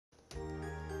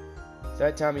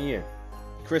that time of year.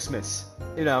 Christmas.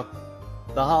 You know,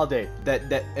 the holiday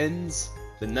that ends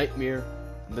the nightmare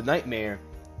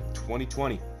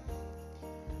 2020.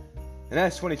 And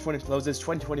as 2020 closes,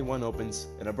 2021 opens,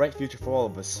 and a bright future for all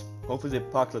of us. Hopefully the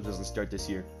apocalypse doesn't start this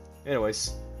year.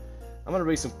 Anyways, I'm gonna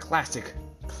read some classic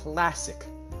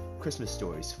Christmas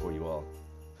stories for you all.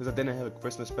 Since I didn't have a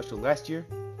Christmas special last year,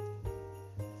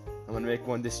 I'm gonna make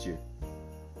one this year.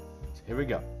 So here we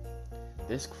go.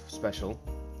 This special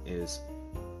is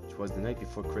 "Twas the Night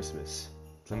Before Christmas."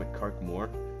 Clement Clark Moore.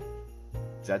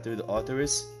 Is that who the author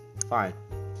is? Fine.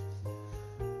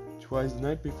 "'Twas the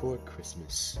night before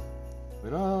Christmas,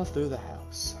 when all through the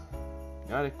house,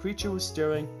 not a creature was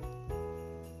stirring,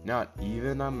 not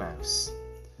even a mouse.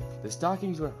 The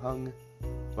stockings were hung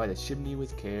by the chimney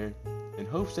with care, in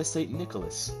hopes that St.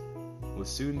 Nicholas will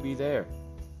soon be there.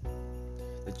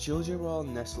 The children were all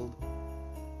nestled,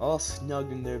 all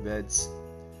snug in their beds,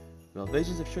 while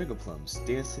visions of sugar plums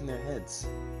danced in their heads.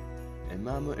 And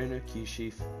Mama in her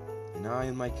key-sheaf, and I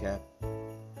in my cap,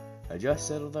 had just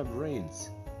settled our brains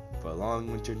for a long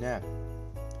winter nap.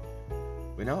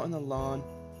 When out on the lawn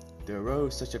there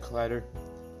arose such a clatter,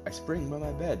 I sprang by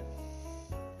my bed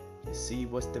to see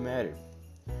what's the matter.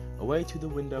 Away to the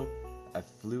window I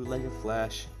flew like a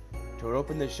flash, tore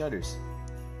open the shutters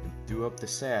and threw up the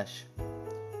sash.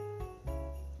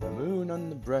 The moon on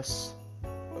the breast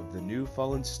of the new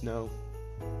fallen snow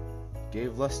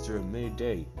gave luster of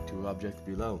midday to object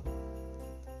below.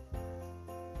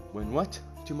 When what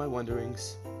to my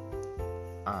wonderings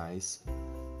eyes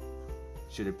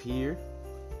should appear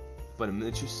but a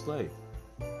miniature sleigh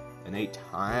and 8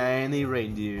 tiny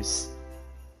reindeers,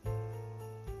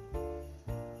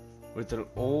 with an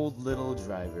old little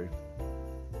driver,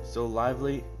 so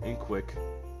lively and quick,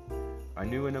 I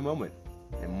knew in a moment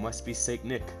it must be Saint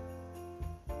Nick.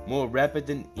 More rapid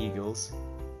than eagles,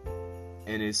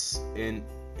 in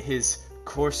his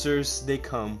coursers they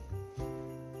come,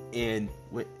 and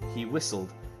he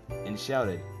whistled and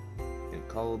shouted and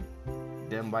called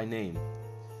them by name.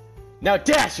 Now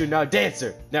Dasher, now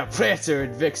Dancer, now Prancer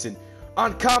and Vixen,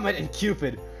 on Comet and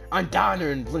Cupid, on Donner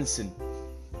and Blitzen,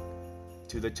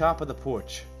 to the top of the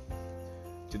porch,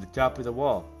 to the top of the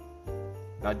wall.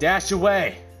 Now dash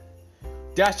away,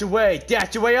 dash away,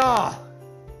 dash away all!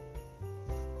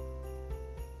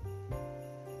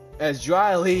 As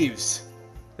dry leaves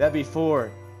that before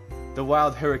the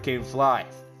wild hurricane fly,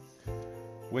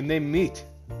 when they meet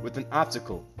with an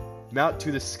obstacle, mount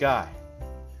to the sky.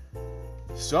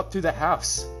 So up to the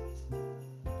house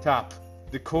top,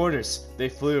 the corners they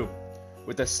flew,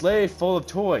 with a sleigh full of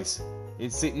toys,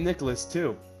 and St. Nicholas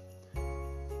too.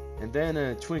 And then in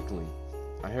a twinkling,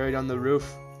 I heard on the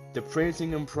roof the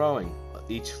prancing and pawing of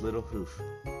each little hoof.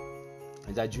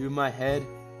 As I drew my head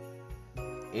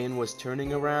and was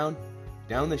turning around,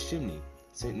 down the chimney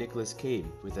St. Nicholas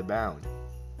came with a bound.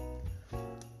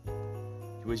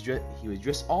 He was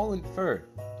dressed all in fur,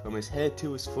 from his head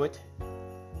to his foot,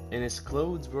 and his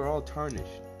clothes were all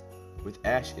tarnished with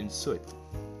ash and soot.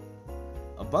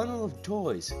 A bundle of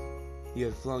toys he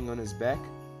had flung on his back,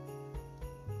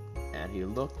 and he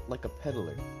looked like a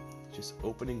peddler just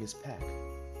opening his pack.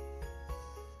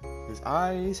 His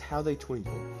eyes, how they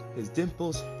twinkled, his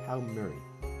dimples, how merry.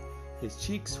 His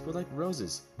cheeks were like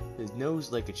roses, his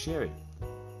nose like a cherry,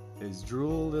 his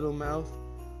droll little mouth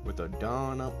with a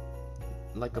dawn up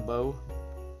like a bow,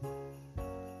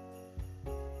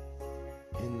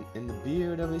 and the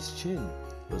beard of his chin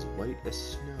was white as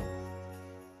snow.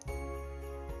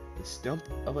 The stump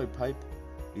of a pipe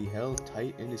he held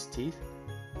tight in his teeth,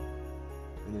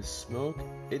 and the smoke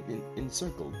it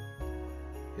encircled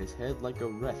his head like a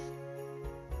wreath.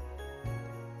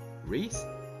 Wreath?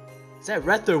 Is that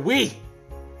wreath or we?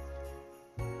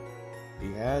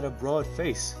 He had a broad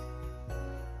face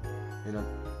and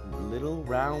a little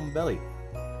round belly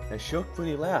that shook when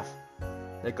he laughed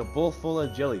like a bowl full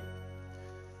of jelly.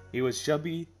 He was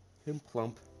chubby and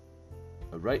plump,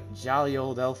 a right jolly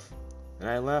old elf, and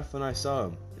I laughed when I saw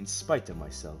him, in spite of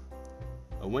myself.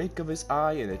 A wink of his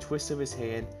eye and a twist of his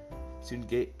hand soon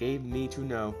gave me to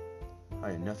know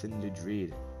I had nothing to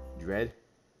dread.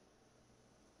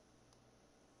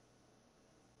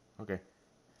 Okay.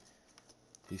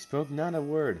 He spoke not a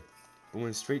word, but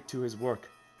went straight to his work,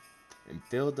 and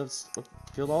filled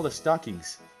all the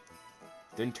stockings,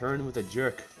 then turned with a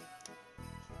jerk,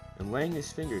 and laying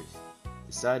his fingers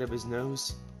the side of his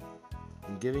nose,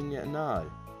 and giving it a nod,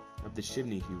 up the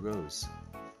chimney he rose.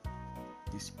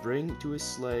 He sprang to his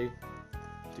sleigh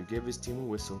to give his team a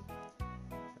whistle,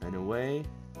 and away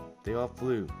they all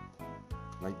flew,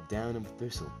 like down a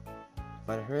thistle.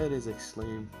 But I heard his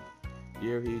exclaim,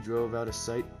 ere he drove out of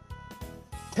sight,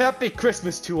 "Happy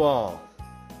Christmas to all!"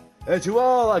 And to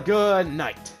all a good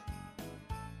night.